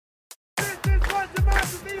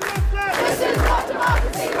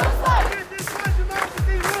democracy looks like. This is what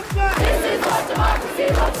democracy looks like. This is what democracy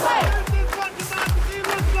looks like. This is what democracy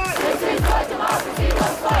looks like. This is what democracy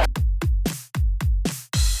looks like.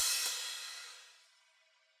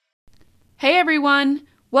 Hey everyone,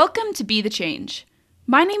 welcome to Be the Change.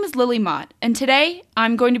 My name is Lily Mott, and today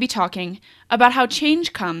I'm going to be talking about how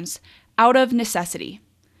change comes out of necessity.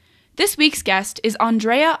 This week's guest is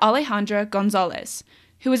Andrea Alejandra Gonzalez,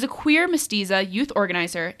 who is a queer mestiza youth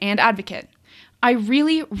organizer and advocate. I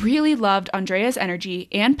really loved Andrea's energy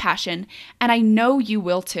and passion, and I know you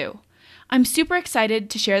will too. I'm super excited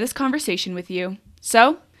to share this conversation with you.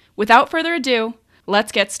 So, without further ado,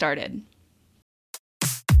 let's get started.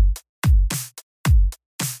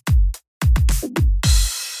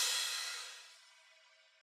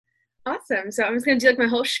 Awesome. So I'm just going to do like my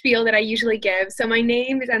whole spiel that I usually give. So my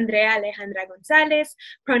name is Andrea Alejandra Gonzalez,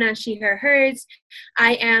 pronouns she, her, hers.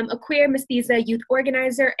 I am a queer mestiza youth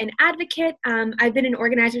organizer and advocate. I've been an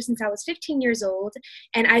organizer since I was 15 years old,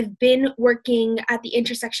 and I've been working at the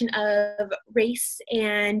intersection of race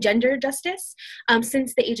and gender justice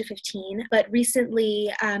since the age of 15. But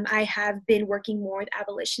recently, I have been working more with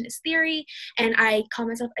abolitionist theory, and I call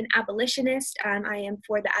myself an abolitionist. I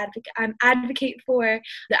advocate for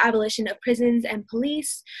the abolition of prisons and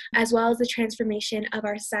police, as well as the transformation of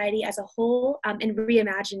our society as a whole, and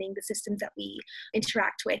reimagining the systems that we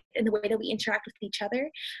interact with and the way that we interact with each other.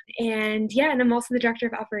 And I'm also the director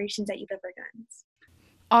of operations at Youth Over Guns.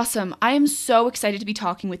 Awesome. I am so excited to be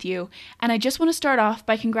talking with you, and I just want to start off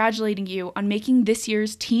by congratulating you on making this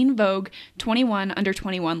year's Teen Vogue 21 Under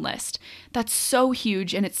 21 list. That's so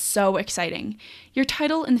huge, and it's so exciting. Your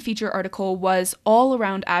title in the feature article was All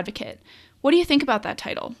Around Advocate. What do you think about that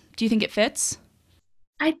title? Do you think it fits?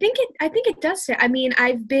 I think it does fit. I mean,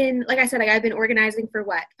 I've been organizing for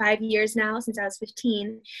 5 years now, since I was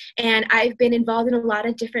 15, and I've been involved in a lot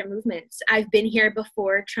of different movements. I've been here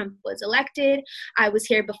before Trump was elected. I was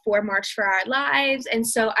here before March for Our Lives, and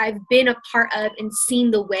so I've been a part of and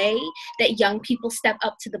seen the way that young people step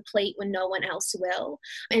up to the plate when no one else will.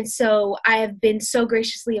 And so I have been so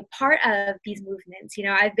graciously a part of these movements. You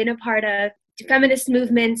know, I've been a part of feminist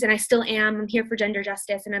movements, and I still am. I'm here for gender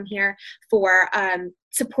justice, and I'm here for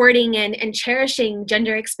supporting and cherishing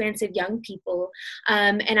gender expansive young people.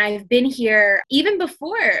 And I've been here even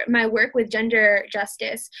before my work with gender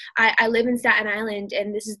justice. I live in Staten Island,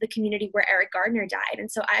 and this is the community where Eric Gardner died.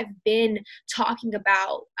 And so I've been talking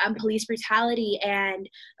about police brutality and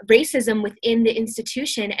racism within the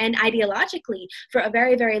institution and ideologically for a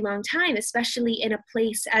very, very long time, especially in a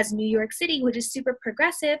place as New York City, which is super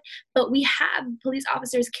progressive, but we have police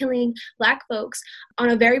officers killing Black folks on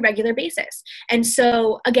a very regular basis. And so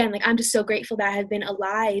again, I'm just so grateful that I have been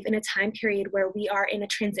alive in a time period where we are in a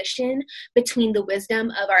transition between the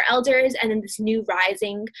wisdom of our elders and then this new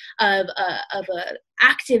rising of a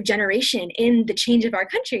active generation in the change of our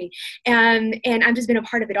country. And I've just been a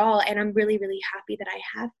part of it all. And I'm really, really happy that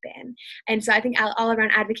I have been. And so I think All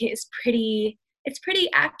Around Advocate is pretty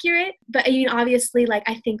accurate, but obviously,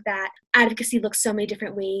 I think that advocacy looks so many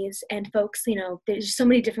different ways, and folks, there's so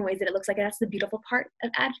many different ways that it looks like, and that's the beautiful part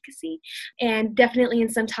of advocacy. And definitely in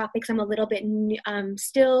some topics, I'm a little bit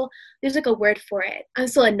still, there's a word for it. I'm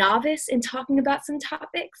still a novice in talking about some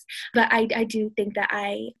topics, but I do think that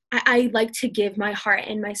I like to give my heart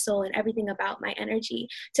and my soul and everything about my energy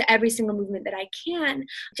to every single movement that I can,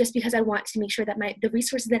 just because I want to make sure that the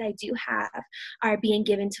resources that I do have are being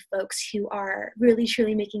given to folks who are really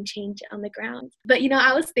truly making change on the ground. But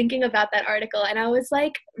I was thinking about that article, and I was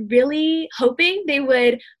really hoping they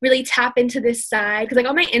would really tap into this side, because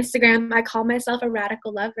on my Instagram I call myself a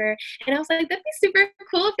radical lover, and I was like, that'd be super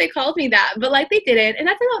cool if they called me that, but they didn't, and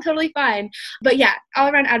that's totally fine. But yeah, All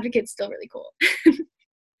Around Advocate's still really cool.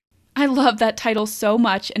 I love that title so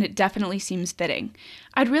much, and it definitely seems fitting.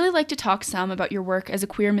 I'd really like to talk some about your work as a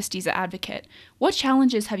queer mestiza advocate. What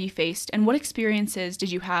challenges have you faced, and what experiences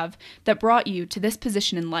did you have that brought you to this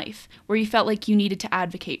position in life, where you felt like you needed to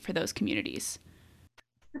advocate for those communities?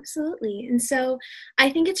 Absolutely. And so I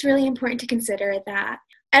think it's really important to consider that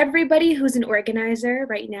everybody who's an organizer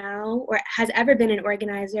right now, or has ever been an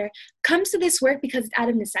organizer, comes to this work because it's out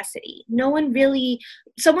of necessity.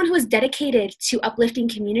 Someone who is dedicated to uplifting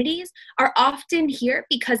communities are often here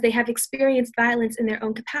because they have experienced violence in their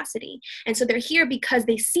own capacity. And so they're here because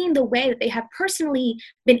they've seen the way that they have personally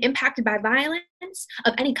been impacted by violence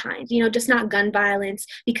of any kind, just not gun violence,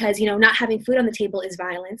 because, not having food on the table is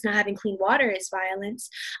violence, not having clean water is violence.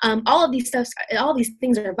 All of these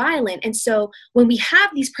things are violent. And so when we have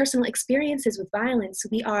these personal experiences with violence,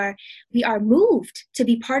 we are moved to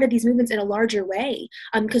be part of these movements in a larger way,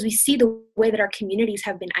 because we see the way that our communities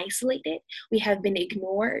have been isolated. We have been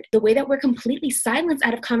ignored. The way that we're completely silenced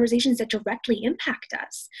out of conversations that directly impact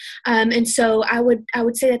us. And so I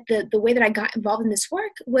would say that the way that I got involved in this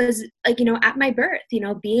work was like, at my birth,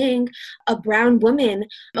 being a brown woman,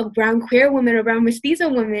 a brown queer woman, a brown mestizo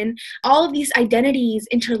woman, all of these identities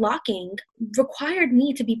interlocking required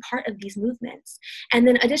me to be part of these movements. And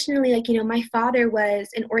then additionally, my father was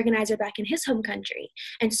an organizer back in his home country.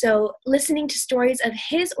 And so listening to stories of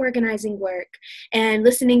his organizing work and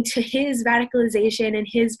listening to his radicalization and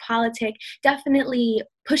his politic definitely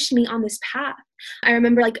pushed me on this path. I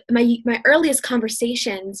remember my earliest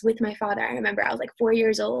conversations with my father. I remember I was 4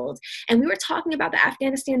 years old and we were talking about the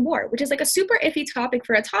Afghanistan war, which is a super iffy topic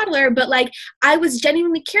for a toddler, but I was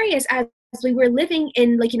genuinely curious as we were living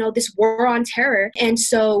in this war on terror. And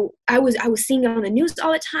so I was seeing it on the news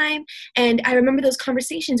all the time. And I remember those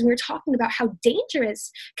conversations, we were talking about how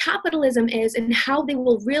dangerous capitalism is and how they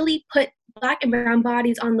will really put Black and brown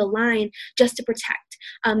bodies on the line just to protect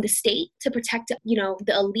the state, to protect,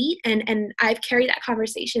 the elite. And I've carried that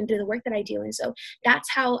conversation through the work that I do. And so that's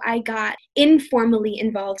how I got informally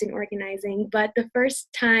involved in organizing. But the first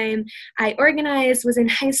time I organized was in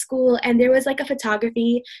high school, and there was a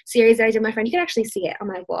photography series that I did with my friend. You can actually see it on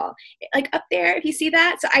my wall, up there, if you see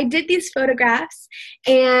that. So I did these photographs,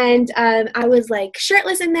 and I was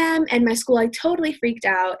shirtless in them, and my school totally freaked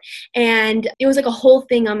out. And it was a whole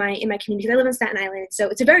thing in my community, because I live on Staten Island, so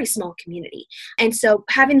it's a very small community. And so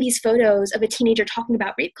having these photos of a teenager talking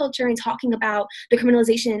about rape culture and talking about the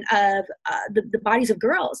criminalization of the bodies of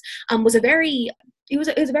girls was a very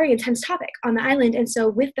intense topic on the island. And so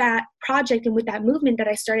with that project and with that movement that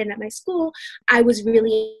I started at my school, I was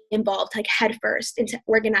really involved head first into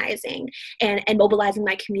organizing and mobilizing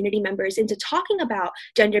my community members into talking about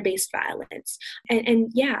gender-based violence.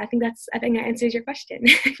 And yeah, I think that answers your question.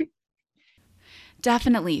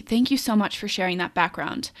 Definitely. Thank you so much for sharing that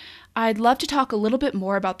background. I'd love to talk a little bit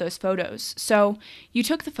more about those photos. So you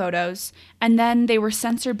took the photos and then they were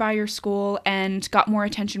censored by your school and got more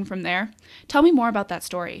attention from there. Tell me more about that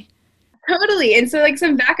story. Totally. And so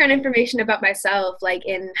some background information about myself,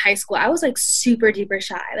 in high school, I was super duper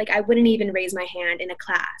shy. I wouldn't even raise my hand in a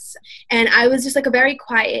class. And I was just a very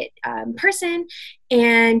quiet person.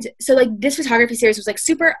 And so this photography series was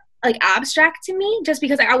super abstract to me, just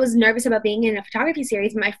because I was nervous about being in a photography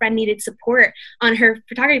series. My friend needed support on her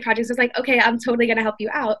photography project. So I was okay, I'm totally going to help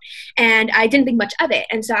you out. And I didn't think much of it.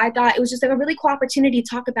 And so I thought it was just a really cool opportunity to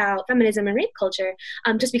talk about feminism and rape culture,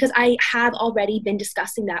 just because I have already been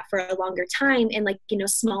discussing that for a longer time in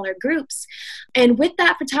smaller groups. And with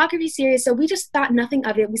that photography series, so we just thought nothing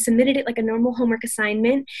of it. We submitted it like a normal homework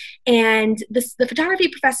assignment. And the photography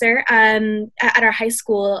professor at our high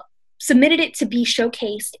school submitted it to be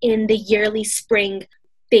showcased in the yearly spring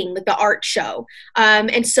thing, the art show.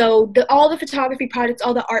 And so all the photography projects,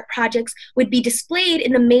 all the art projects would be displayed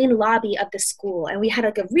in the main lobby of the school. And we had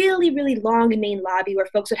a really, really long main lobby where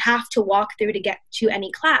folks would have to walk through to get to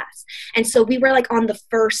any class. And so we were on the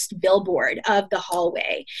first billboard of the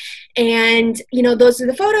hallway. And, those are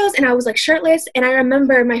the photos. And I was shirtless. And I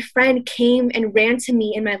remember my friend came and ran to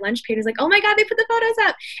me in my lunch period. He was oh my God, they put the photos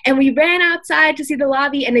up. And we ran outside to see the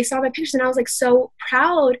lobby and they saw my pictures. And I was so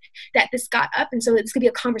proud that this got up. And so this could be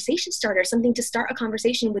a conversation starter, something to start a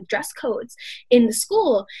conversation with dress codes in the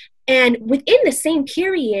school. And within the same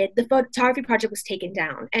period, the photography project was taken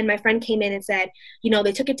down. And my friend came in and said,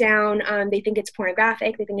 they took it down. They think it's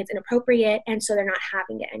pornographic. They think it's inappropriate. And so they're not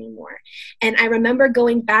having it anymore. And I remember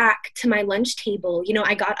going back to my lunch table.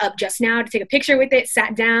 I got up just now to take a picture with it,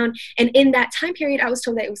 sat down. And in that time period, I was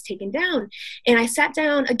told that it was taken down. And I sat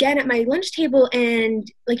down again at my lunch table and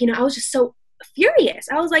I was just so furious.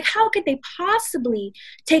 I was how could they possibly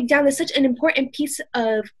take down this such an important piece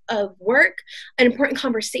of work, an important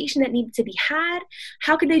conversation that needed to be had?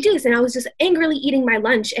 How could they do this? And I was just angrily eating my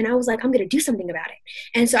lunch and I was I'm going to do something about it.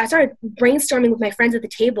 And so I started brainstorming with my friends at the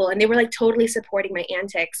table and they were totally supporting my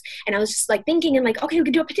antics. And I was just thinking and okay, we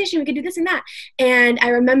could do a petition, we could do this and that. And I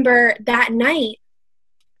remember that night,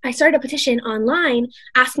 I started a petition online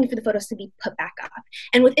asking for the photos to be put back up.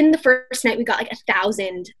 And within the first night, we got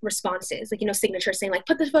 1,000 responses, signatures saying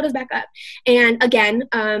put the photos back up. And again,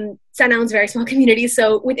 Staten Island's a very small community.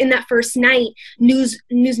 So within that first night, news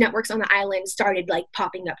networks on the island started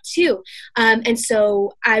popping up too. And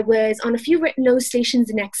so I was on a few news stations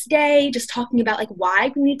the next day, just talking about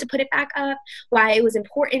why we need to put it back up, why it was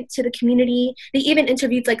important to the community. They even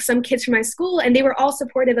interviewed some kids from my school and they were all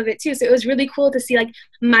supportive of it too. So it was really cool to see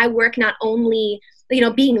my work not only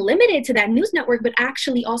being limited to that news network, but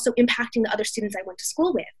actually also impacting the other students I went to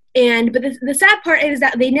school with. But the sad part is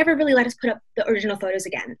that they never really let us put up the original photos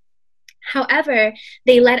again. However,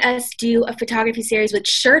 they let us do a photography series with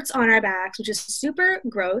shirts on our backs, which is super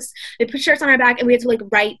gross. They put shirts on our back and we had to like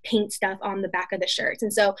write paint stuff on the back of the shirts.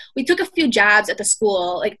 And so we took a few jabs at the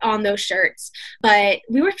school, like on those shirts, but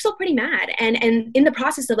we were still pretty mad. And in the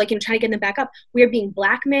process of like, trying to get them back up, we were being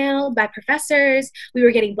blackmailed by professors. We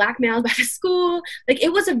were getting blackmailed by the school. Like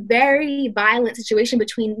it was a very violent situation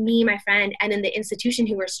between me, my friend, and then the institution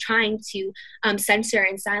who was trying to censor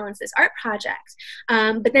and silence this art project.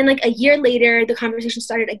 But then like a year later, the conversation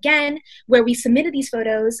started again, where we submitted these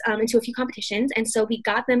photos into a few competitions. And so we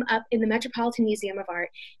got them up in the Metropolitan Museum of Art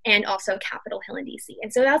and also Capitol Hill in DC.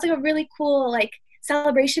 And so that was like a really cool like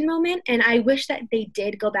celebration moment. And I wish that they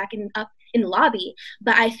did go back up in the lobby.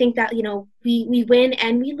 But I think that, we win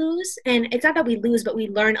and we lose. And it's not that we lose, but we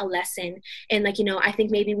learn a lesson. And like, I think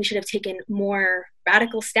maybe we should have taken more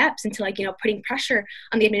radical steps into like, putting pressure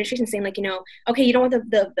on the administration saying like, okay, you don't want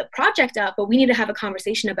the project up, but we need to have a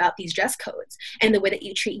conversation about these dress codes and the way that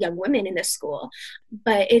you treat young women in this school.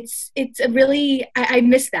 But it's a really, I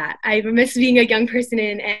miss that. I miss being a young person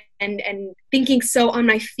and thinking so on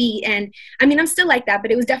my feet. And I mean, I'm still like that, but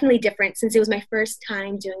it was definitely different since it was my first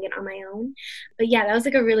time doing it on my own. But yeah, that was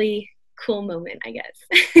like a really cool moment, I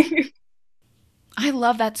guess. I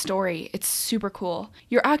love that story. It's super cool.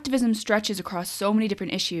 Your activism stretches across so many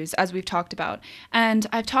different issues, as we've talked about. And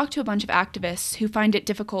I've talked to a bunch of activists who find it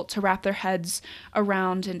difficult to wrap their heads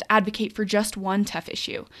around and advocate for just one tough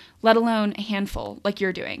issue, let alone a handful like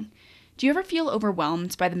you're doing. Do you ever feel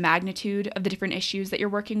overwhelmed by the magnitude of the different issues that you're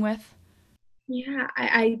working with? Yeah,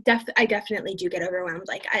 I definitely do get overwhelmed.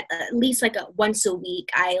 Like at least like once a week,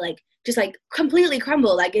 I like just like completely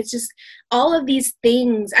crumble. Like it's just all of these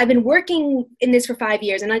things. I've been working in this for 5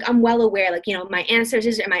 years, and like I'm well aware, like my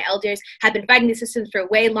ancestors and my elders have been fighting the systems for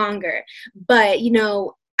way longer. But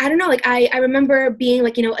I don't know. Like I remember being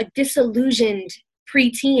like a disillusioned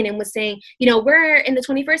preteen and was saying, we're in the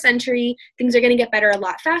 21st century, things are going to get better a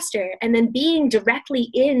lot faster. And then being directly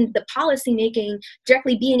in the policy making,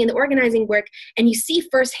 directly being in the organizing work, and you see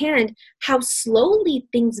firsthand how slowly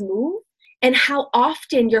things move and how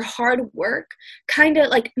often your hard work kind of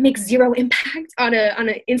like makes zero impact on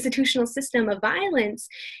an institutional system of violence.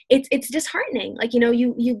 It's disheartening. Like,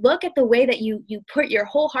 you look at the way that you put your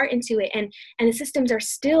whole heart into it, and the systems are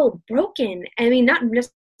still broken. I mean,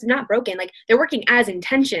 not broken, like they're working as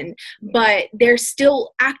intention, but they're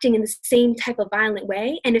still acting in the same type of violent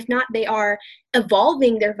way. And if not, they are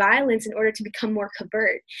evolving their violence in order to become more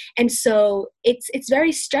covert. And so it's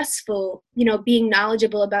very stressful, being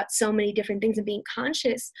knowledgeable about so many different things and being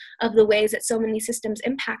conscious of the ways that so many systems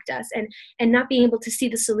impact us, and not being able to see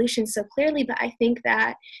the solutions so clearly. But I think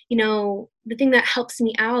that, the thing that helps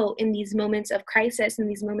me out in these moments of crisis and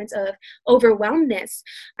these moments of overwhelmedness,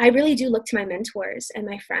 I really do look to my mentors and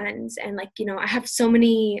my friends. And like, I have so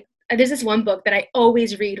many. There's this one book that I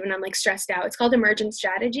always read when I'm like stressed out. It's called Emergent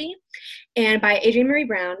Strategy, and by Adrienne Maree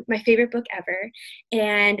Brown, my favorite book ever.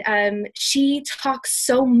 And she talks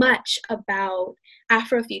so much about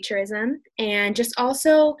Afrofuturism and just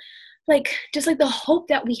also like the hope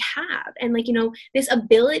that we have, and like this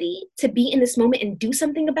ability to be in this moment and do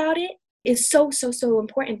something about it is so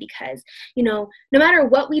important, because no matter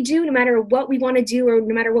what we do, no matter what we want to do, or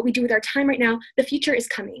no matter what we do with our time right now, the future is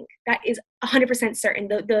coming. That is 100% certain.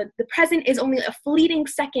 The present is only a fleeting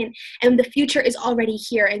second, and the future is already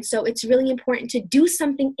here. And so it's really important to do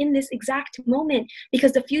something in this exact moment,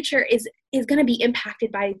 because the future is going to be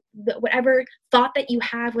impacted by whatever thought that you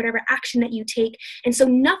have, whatever action that you take. And so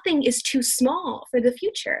nothing is too small for the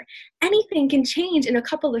future. Anything can change in a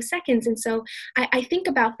couple of seconds. And so I think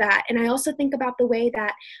about that. And I also think about the way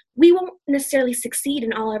that we won't necessarily succeed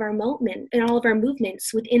in all of our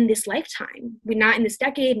movements within this lifetime. We're not in this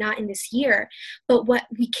decade, not in this year. But what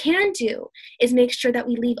we can do is make sure that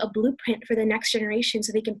we leave a blueprint for the next generation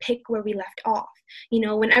so they can pick where we left off.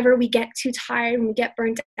 Whenever we get too tired, when we get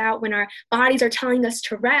burnt out, when our bodies are telling us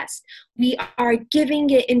to rest, we are giving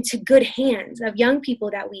it into good hands of young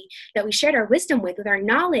people that we shared our wisdom with our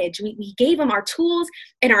knowledge. We gave them our tools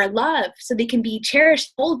and our love so they can be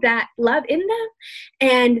cherished, hold that love in them,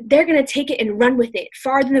 and they're going to take it and run with it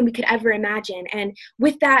farther than we could ever imagine. And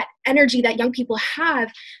with that energy that young people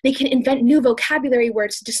have, they can invent new vocabulary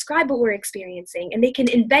words to describe what we're experiencing, and they can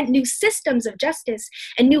invent new systems of justice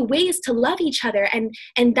and new ways to love each other.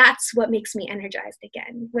 And that's what makes me energized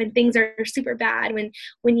again. When things are super bad, when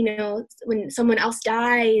someone else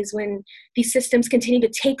dies, when these systems continue to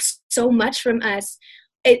take so much from us,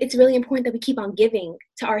 it's really important that we keep on giving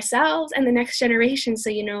to ourselves and the next generation.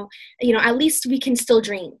 So, at least we can still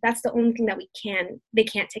dream. That's the only thing that they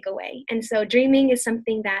can't take away. And so dreaming is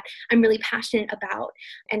something that I'm really passionate about.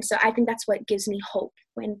 And so I think that's what gives me hope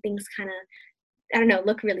when things kind of, I don't know,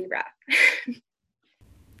 look really rough.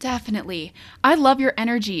 Definitely. I love your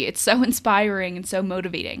energy. It's so inspiring and so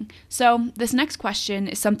motivating. So, this next question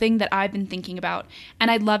is something that I've been thinking about, and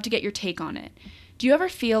I'd love to get your take on it. Do you ever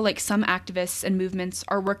feel like some activists and movements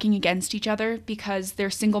are working against each other because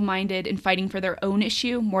they're single-minded in fighting for their own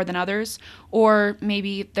issue more than others? Or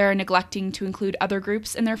maybe they're neglecting to include other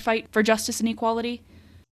groups in their fight for justice and equality?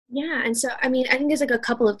 Yeah, and so I think there's like a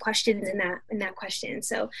couple of questions in that question.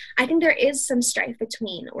 So I think there is some strife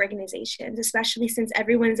between organizations, especially since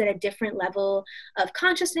everyone's at a different level of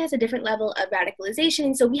consciousness, a different level of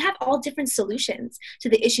radicalization. So we have all different solutions to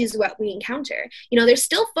the issues what we encounter. There's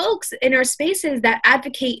still folks in our spaces that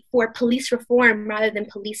advocate for police reform rather than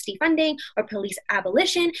police defunding or police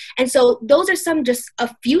abolition. And so those are just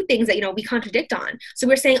a few things that we contradict on. So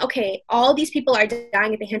we're saying, okay, all these people are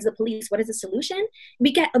dying at the hands of the police. What is the solution?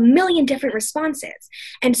 We get a million different responses.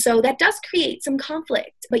 And so that does create some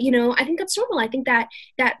conflict. But, I think that's normal. I think that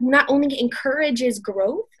not only encourages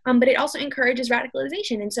growth, but it also encourages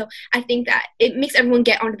radicalization. And so I think that it makes everyone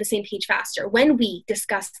get onto the same page faster when we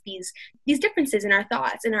discuss these differences in our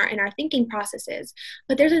thoughts and our thinking processes.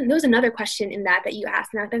 But there was another question in that you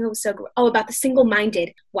asked, and I think it was about the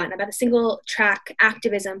single-minded one, about the single track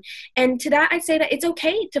activism. And to that, I'd say that it's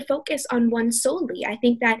okay to focus on one solely. I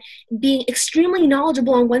think that being extremely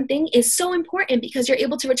knowledgeable on one thing is so important because you're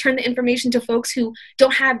able to return the information to folks who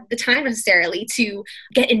don't have the time necessarily to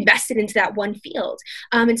get invested into that one field.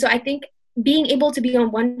 And so I think being able to be on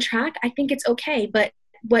one track, I think it's okay. But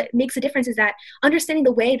what makes a difference is that understanding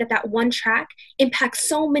the way that one track impacts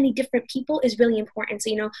so many different people is really important.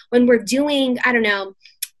 So, when we're doing, I don't know,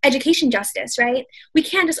 education justice, right? We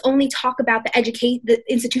can't just only talk about the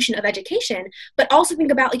institution of education, but also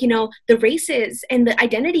think about the races and the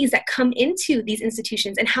identities that come into these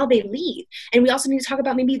institutions and how they lead. And we also need to talk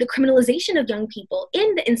about maybe the criminalization of young people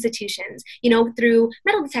in the institutions, through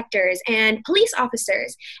metal detectors and police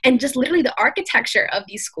officers and just literally the architecture of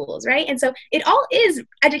these schools, right? And so it all is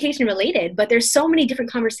education related, but there's so many different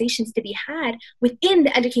conversations to be had within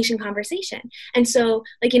the education conversation. And so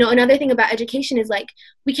another thing about education is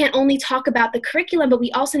we can't only talk about the curriculum, but we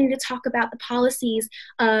also need to talk about the policies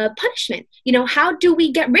of punishment. How do we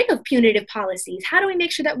get rid of punitive policies? How do we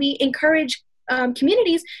make sure that we encourage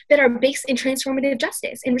communities that are based in transformative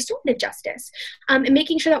justice and restorative justice, and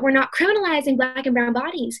making sure that we're not criminalizing Black and brown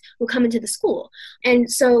bodies who come into the school. And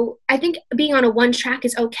so I think being on a one track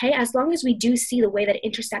is okay as long as we do see the way that it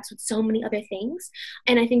intersects with so many other things.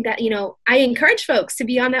 And I think that, I encourage folks to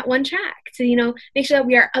be on that one track, to, make sure that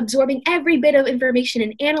we are absorbing every bit of information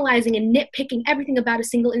and analyzing and nitpicking everything about a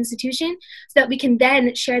single institution so that we can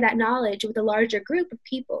then share that knowledge with a larger group of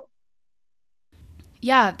people.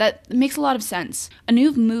 Yeah, that makes a lot of sense. A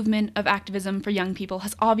new movement of activism for young people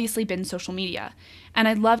has obviously been social media, and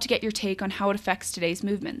I'd love to get your take on how it affects today's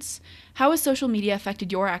movements. How has social media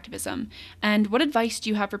affected your activism, and what advice do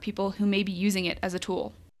you have for people who may be using it as a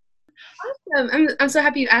tool? Awesome. I'm so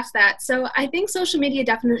happy you asked that. So I think social media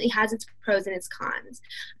definitely has its pros and its cons.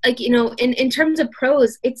 In terms of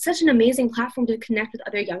pros, it's such an amazing platform to connect with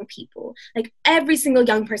other young people. Every single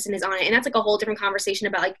young person is on it. And that's a whole different conversation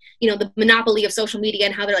about the monopoly of social media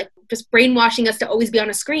and how they're just brainwashing us to always be on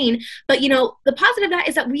a screen. But, the positive of that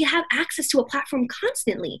is that we have access to a platform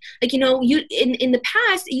constantly. In the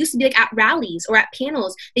past, it used to be at rallies or at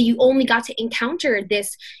panels that you only got to encounter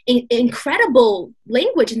this incredible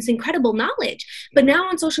language and this incredible knowledge. But now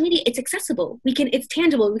on social media, it's accessible. It's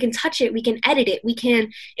tangible. We can touch it. We can edit it. We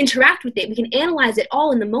can interact with it. We can analyze it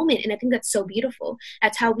all in the moment. And I think that's so beautiful.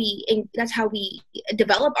 That's how we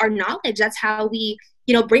develop our knowledge. That's how we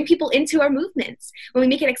bring people into our movements when we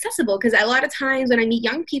make it accessible. Because a lot of times when I meet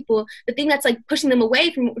young people, the thing that's pushing them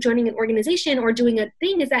away from joining an organization or doing a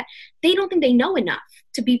thing is that they don't think they know enough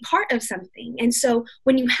to be part of something. And so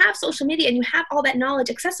when you have social media and you have all that knowledge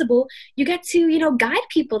accessible, you get to, guide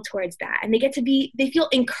people towards that. And they feel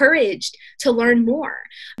encouraged to learn more.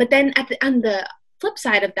 But then on the flip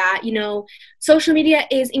side of that, social media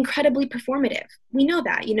is incredibly performative. We know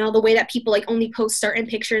that, the way that people only post certain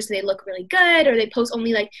pictures so they look really good, or they post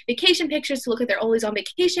only vacation pictures to look like they're always on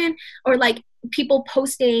vacation, or people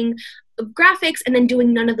posting graphics and then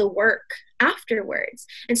doing none of the work afterwards.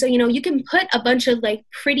 And so, you can put a bunch of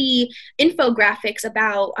pretty infographics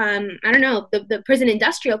about, the prison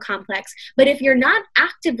industrial complex, but if you're not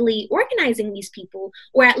actively organizing these people,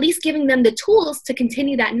 or at least giving them the tools to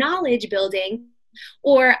continue that knowledge building,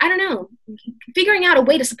 or I don't know, figuring out a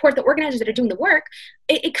way to support the organizers that are doing the work,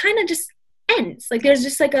 it kind of just ends. Like there's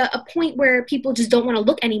just like a point where people just don't want to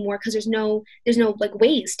look anymore because there's no like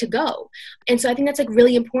ways to go. And so I think that's like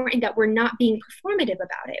really important that we're not being performative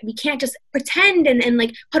about it. We can't just pretend and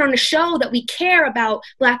like put on a show that we care about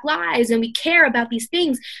Black lives and we care about these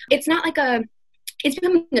things. It's not like it's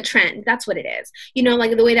becoming a trend. That's what it is. You know,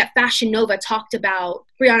 like the way that Fashion Nova talked about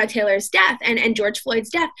Breonna Taylor's death and George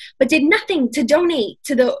Floyd's death, but did nothing to donate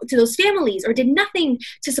to those families, or did nothing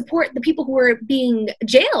to support the people who were being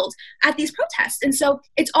jailed at these protests. And so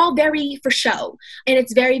it's all very for show, and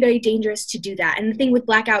it's very, very dangerous to do that. And the thing with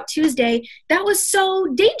Blackout Tuesday, that was so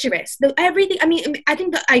dangerous. Everything. I mean, I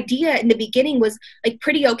think the idea in the beginning was like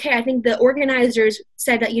pretty okay. I think the organizers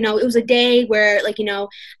said that, you know, it was a day where like, you know,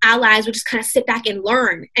 allies would just kind of sit back and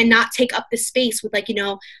learn and not take up the space with like, you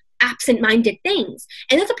know, absent-minded things.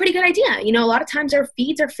 And that's a pretty good idea. You know, a lot of times our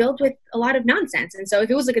feeds are filled with a lot of nonsense. And so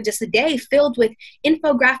if it was like just a day filled with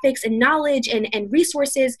infographics and knowledge and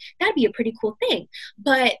resources, that'd be a pretty cool thing.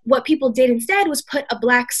 But what people did instead was put a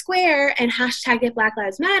black square and hashtag it Black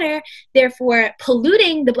Lives Matter, therefore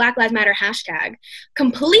polluting the Black Lives Matter hashtag,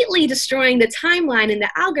 completely destroying the timeline and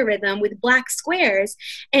the algorithm with black squares,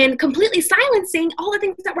 and completely silencing all the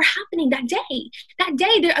things that were happening that day. That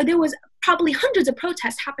day, there was probably hundreds of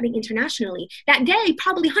protests happening internationally. That day,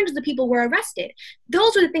 probably hundreds of people were arrested.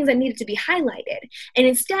 Those were the things that needed to be highlighted. And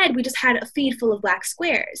instead, we just had a feed full of black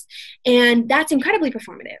squares. And that's incredibly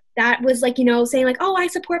performative. That was like, you know, saying like, oh, I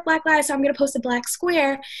support Black lives, so I'm going to post a black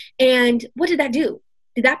square. And what did that do?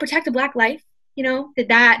 Did that protect a black life? You know, did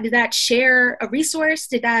that share a resource?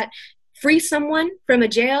 Did that free someone from a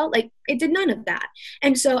jail? Like, it did none of that.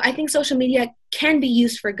 And so I think social media can be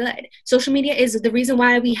used for good. Social media is the reason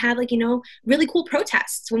why we have like, you know, really cool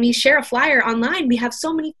protests. When we share a flyer online, we have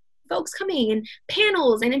so many folks coming and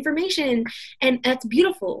panels and information, and that's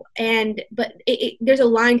beautiful. But there's a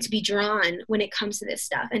line to be drawn when it comes to this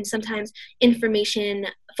stuff. And sometimes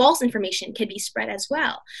false information can be spread as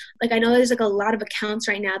well. Like I know there's like a lot of accounts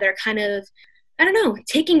right now that are kind of, I don't know,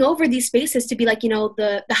 taking over these spaces to be like, you know,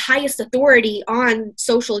 the highest authority on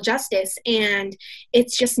social justice. And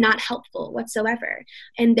it's just not helpful whatsoever.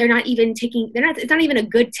 And it's not even a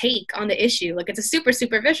good take on the issue. Like it's a super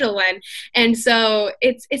superficial one. And so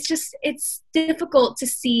it's difficult to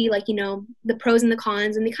see like, you know, the pros and the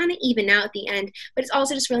cons, and they kind of even out at the end. But it's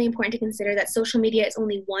also just really important to consider that social media is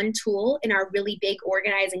only one tool in our really big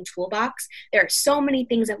organizing toolbox. There are so many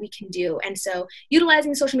things that we can do. And so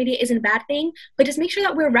utilizing social media isn't a bad thing, but just make sure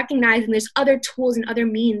that we're recognizing there's other tools and other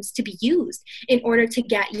means to be used in order to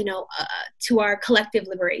get, you know, to our collective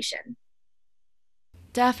liberation.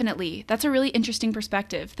 Definitely. That's a really interesting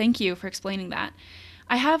perspective. Thank you for explaining that.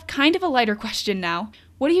 I have kind of a lighter question now.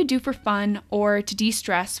 What do you do for fun or to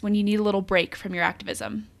de-stress when you need a little break from your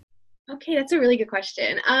activism? Okay, that's a really good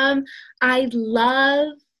question. I love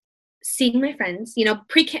seeing my friends. You know,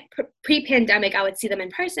 pre-pandemic, I would see them in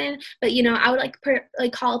person, but you know, I would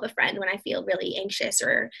like call up a friend when I feel really anxious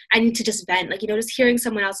or I need to just vent. Like, you know, just hearing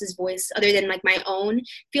someone else's voice other than like my own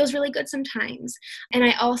feels really good sometimes. And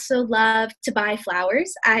I also love to buy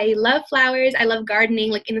flowers. I love flowers. I love gardening.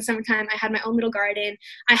 Like in the summertime, I had my own little garden.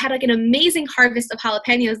 I had like an amazing harvest of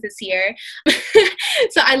jalapenos this year.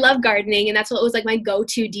 So I love gardening, and that's what was like my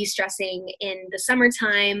go-to de-stressing in the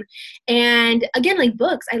summertime. And again, like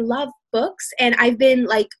books. I love books, and I've been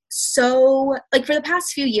like for the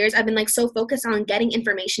past few years I've been like so focused on getting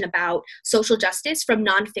information about social justice from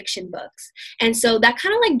nonfiction books, and so that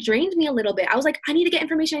kind of like drained me a little bit. I was like, I need to get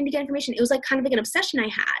information. It was like kind of like an obsession I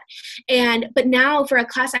had. But now for a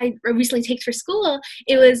class I recently take for school,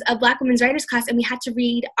 it was a Black women's writers class, and we had to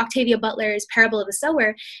read Octavia Butler's Parable of the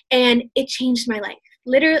Sower, and it changed my life.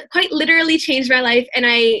 Quite literally changed my life, and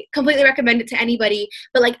I completely recommend it to anybody.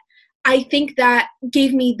 But like, I think that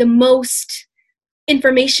gave me the most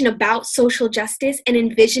information about social justice and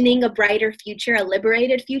envisioning a brighter future, a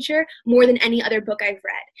liberated future, more than any other book I've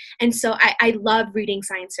read. And so I love reading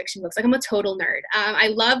science fiction books. Like, I'm a total nerd. I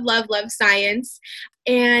love science.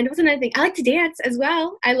 And what's another thing? I like to dance as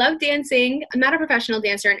well. I love dancing. I'm not a professional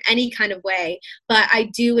dancer in any kind of way, but I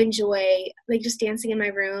do enjoy like just dancing in my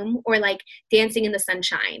room, or like dancing in the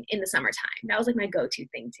sunshine in the summertime. That was like my go-to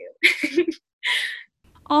thing too.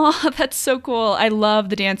 Oh, that's so cool. I love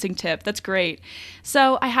the dancing tip. That's great.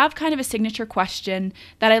 So I have kind of a signature question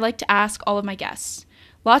that I like to ask all of my guests.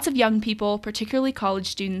 Lots of young people, particularly college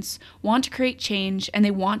students, want to create change and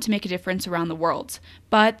they want to make a difference around the world,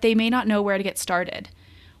 but they may not know where to get started.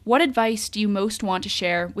 What advice do you most want to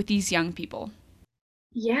share with these young people?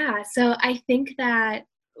 Yeah, so I think that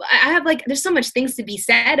I have like, there's so much things to be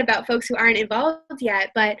said about folks who aren't involved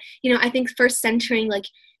yet, but, I think first centering like,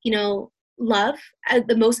 love as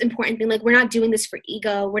the most important thing. Like, we're not doing this for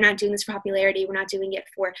ego. We're not doing this for popularity. We're not doing it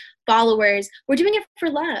for followers. We're doing it for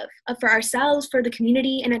love, for ourselves, for the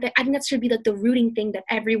community. And I think that should be like the rooting thing that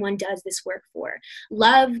everyone does this work for.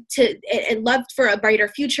 Love for a brighter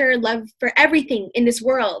future, love for everything in this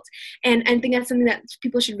world. And I think that's something that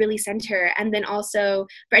people should really center. And then also,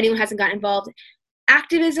 for anyone who hasn't gotten involved,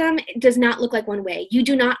 activism does not look like one way. You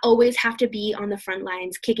do not always have to be on the front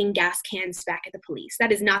lines kicking gas cans back at the police.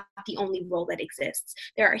 That is not the only role that exists.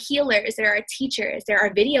 There are healers, there are teachers, there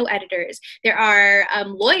are video editors, there are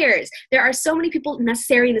lawyers. There are so many people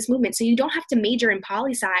necessary in this movement. So you don't have to major in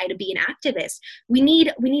poli-sci to be an activist. We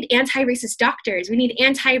need anti-racist doctors. We need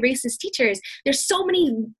anti-racist teachers. There's so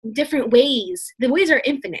many different ways. The ways are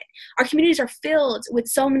infinite. Our communities are filled with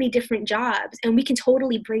so many different jobs, and we can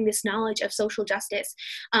totally bring this knowledge of social justice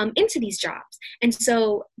into these jobs. And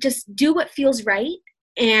so just do what feels right,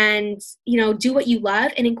 and do what you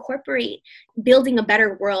love, and incorporate building a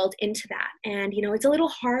better world into that. And it's a little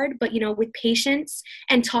hard, but with patience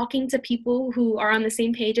and talking to people who are on the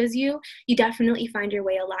same page as you definitely find your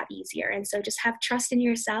way a lot easier. And so just have trust in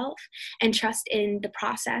yourself and trust in the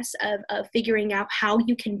process of figuring out how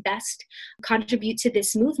you can best contribute to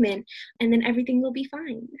this movement, and then everything will be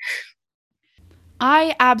fine.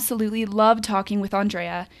 I absolutely love talking with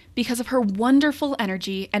Andrea because of her wonderful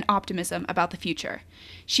energy and optimism about the future.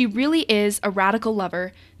 She really is a radical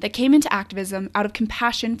lover that came into activism out of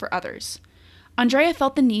compassion for others. Andrea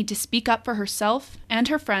felt the need to speak up for herself and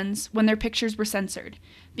her friends when their pictures were censored,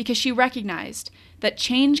 because she recognized that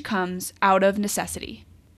change comes out of necessity.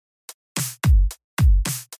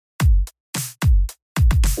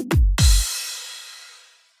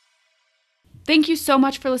 Thank you so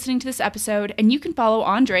much for listening to this episode, and you can follow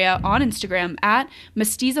Andrea on Instagram at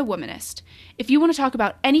MestizaWomanist. If you want to talk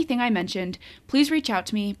about anything I mentioned, please reach out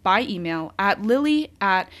to me by email at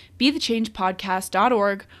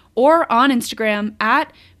lily@bethechangepodcast.org or on Instagram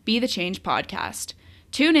at bethechangepodcast.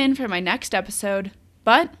 Tune in for my next episode,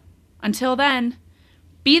 but until then,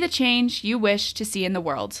 be the change you wish to see in the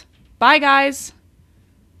world. Bye, guys!